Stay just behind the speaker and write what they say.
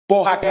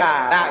Porra,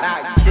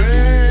 caralho.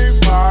 Vem,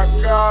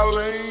 marca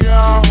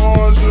lenha,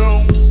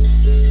 rojão,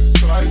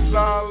 traz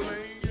a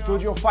lenha.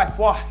 Estúdio Fight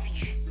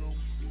Forte,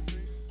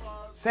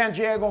 San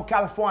Diego,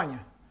 California.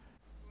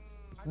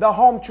 The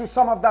home to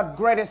some of the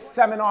greatest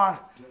seminar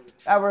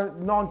ever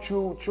known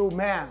to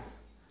man.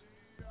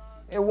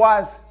 It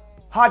was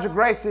Roger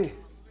Gracie,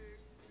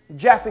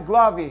 Jeffy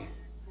Glovey,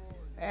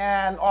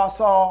 and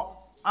also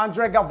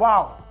Andre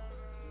Galvao,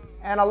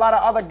 and a lot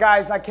of other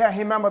guys, I can't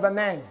remember the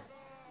name.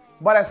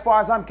 But as far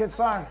as I'm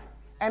concerned,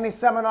 any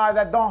seminar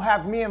that don't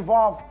have me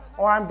involved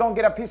or I don't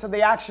get a piece of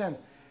the action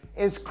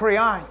is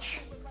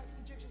crianche.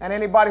 And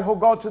anybody who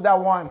go to that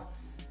one,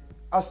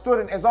 a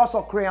student is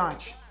also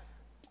crianche.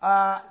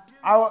 I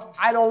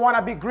don't want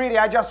to be greedy,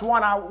 I just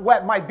want to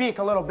wet my beak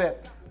a little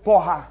bit,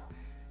 porra.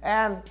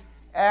 And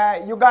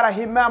you got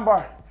to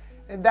remember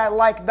that,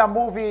 like the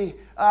movie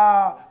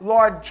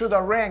Lord to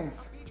the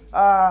Rings,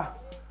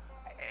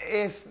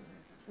 it's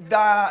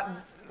the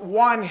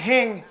one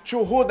thing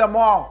to hold them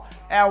all,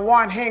 and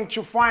one thing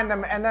to find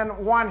them, and then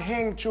one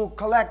thing to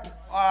collect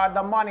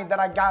the money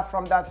that I got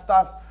from that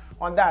stuff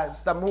on that.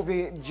 It's the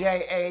movie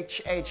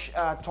J.H.H.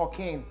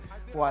 Tolkien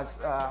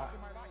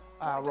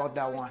wrote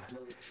that one.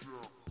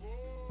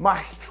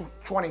 March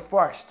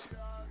 21st,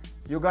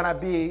 you're gonna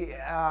be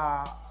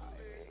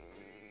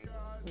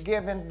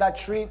given the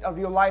treat of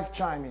your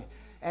lifetime.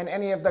 And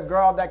any of the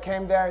girl that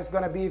came there is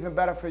gonna be even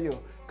better for you,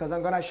 because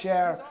I'm gonna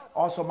share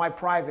also my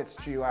privates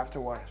to you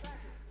afterwards.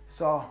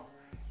 So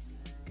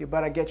you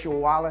better get your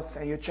wallets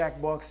and your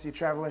checkbooks, your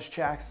traveler's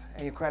checks,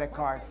 and your credit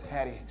cards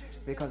ready,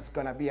 because it's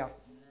gonna be a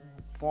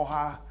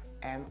porra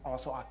and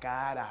also a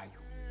caralho.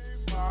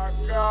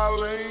 Marca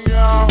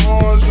lenha,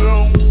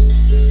 rojão,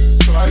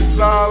 traz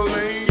a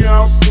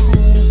lenha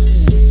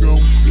pro fogão,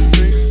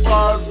 vem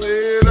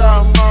fazer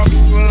a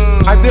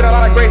maçã. I did a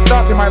lot of great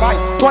stuff in my life.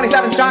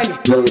 27 shiny.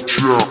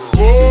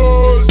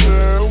 Oh,